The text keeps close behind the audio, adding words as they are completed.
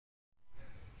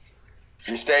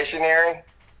You stationary?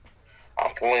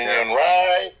 I'm pulling in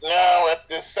right now at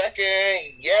this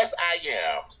second. Yes, I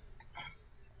am.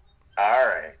 All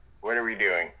right. What are we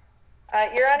doing?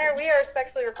 Your Honor, we are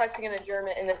respectfully requesting an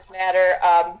adjournment in this matter,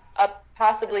 up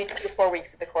possibly 2 to 4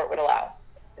 weeks if the court would allow.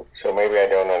 So maybe I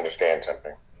don't understand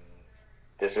something.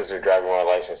 This is a driving while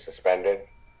license suspended?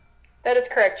 That is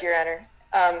correct, Your Honor.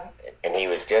 And he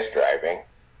was just driving.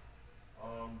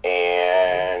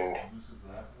 And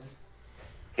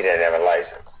he didn't have a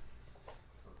license.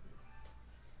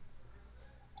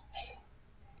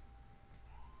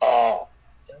 Oh.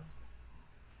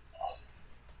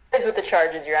 Is with the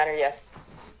charges, Your Honor, yes.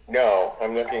 No,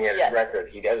 I'm looking at his record.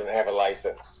 He doesn't have a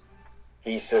license.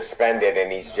 He's suspended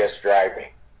and he's just driving.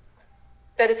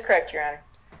 That is correct, Your Honor.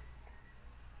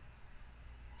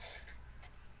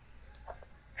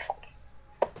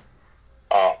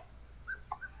 Oh.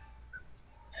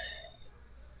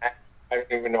 I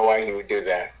don't even know why he would do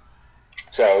that.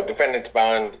 So, defendant's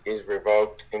bond is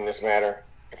revoked in this matter.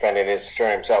 Defendant is to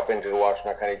turn himself into the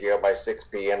Washtenaw County Jail by 6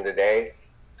 p.m. today.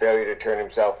 Failure to turn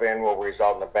himself in will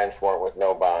result in a bench warrant with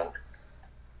no bond.